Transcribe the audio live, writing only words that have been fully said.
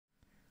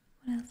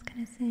What else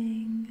can I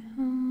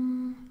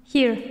sing?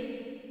 Here,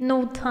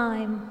 No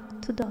Time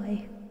to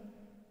Die.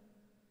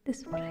 This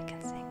is what I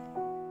can sing.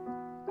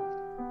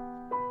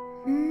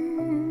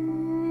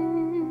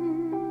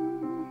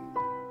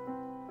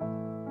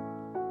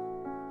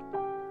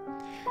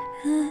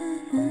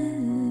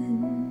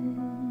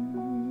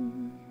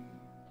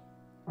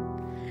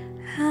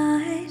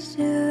 I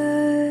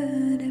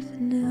should have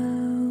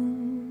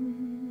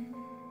known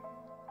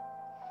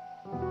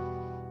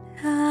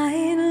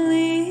I'd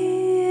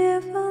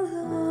live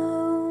alone.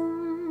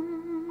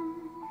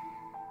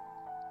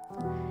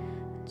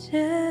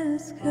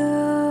 Just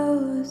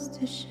goes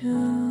to show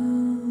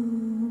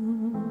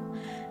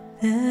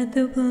that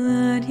the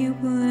blood you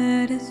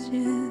bled is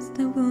just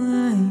the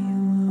blood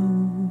you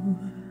owe.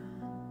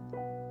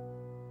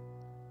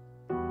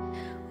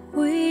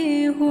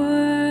 We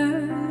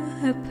were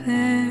a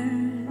pair,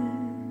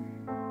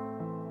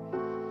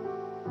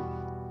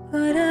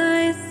 but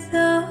I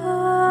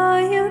saw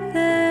you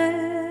there.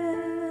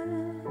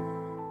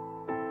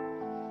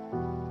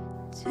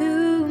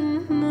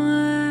 Too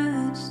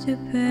much to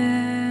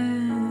bear.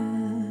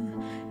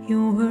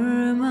 You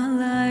were my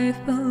life,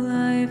 but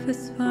life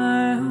is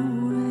far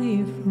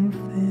away from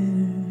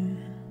fair.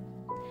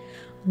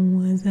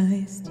 Was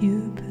I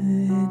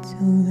stupid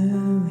to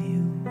love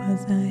you?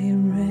 Was I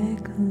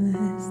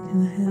reckless to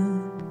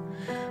help?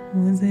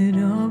 Was it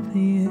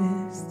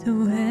obvious to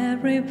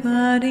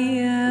everybody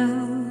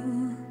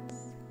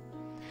else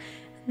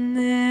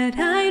that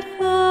I'd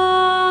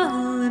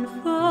fallen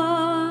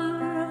for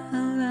a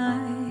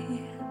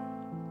lie?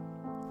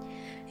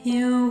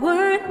 You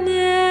were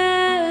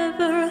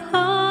never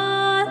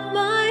on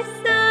my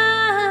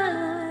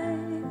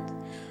side.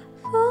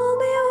 Fool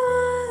me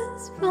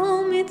once,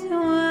 fool me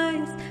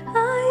twice.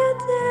 I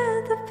did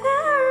the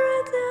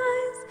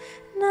paradise.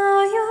 Now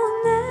you'll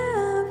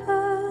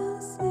never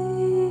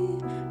see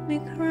me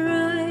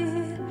cry.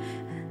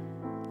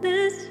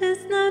 There's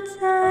just no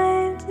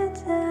time to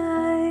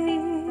die.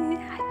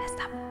 I messed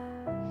up.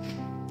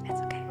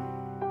 It's okay.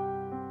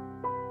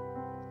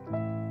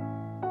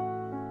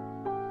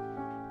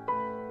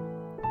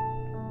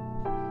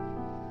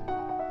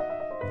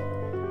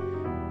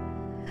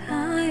 I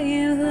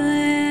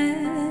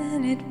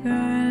let it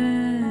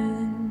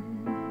burn.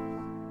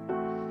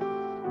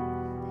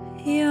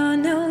 You're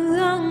no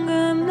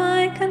longer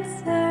my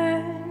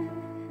concern.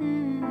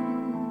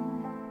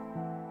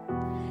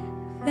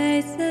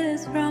 Faces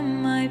from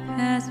my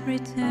past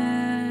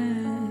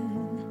return.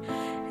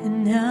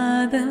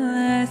 Another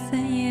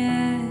lesson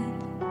yet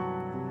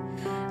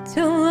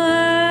to learn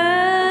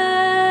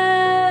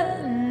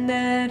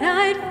that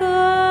I'd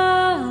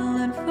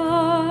fallen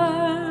for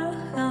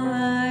a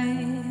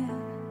lie.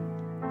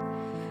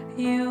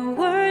 You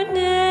were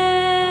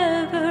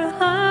never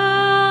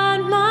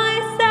on my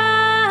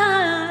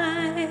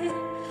side.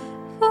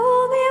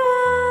 Fool me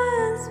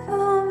once,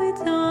 fool me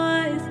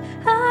twice.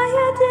 I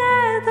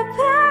did the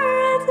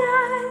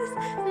paradise.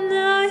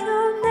 Now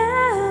you'll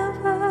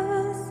never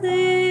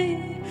see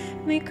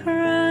me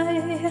cry.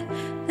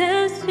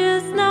 There's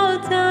just no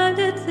time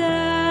to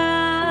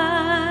die.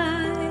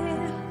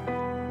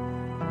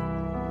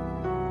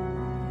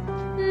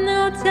 No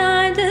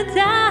time to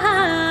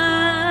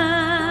die.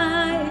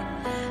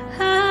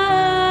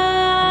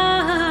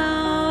 Oh,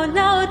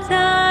 no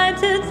time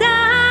to die.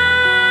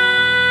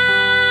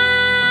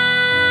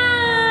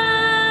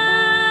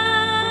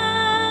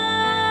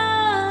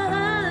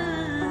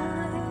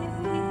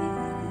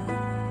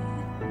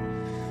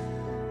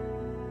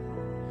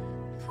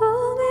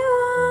 Fool me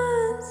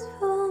once,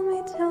 fool me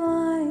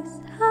twice.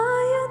 I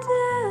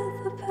did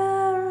the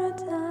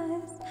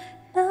paradise.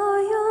 Now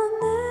you'll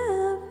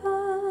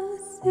never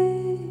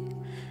see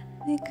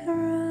me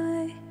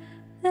cry.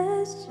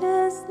 There's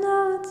just no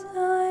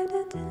time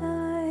to die.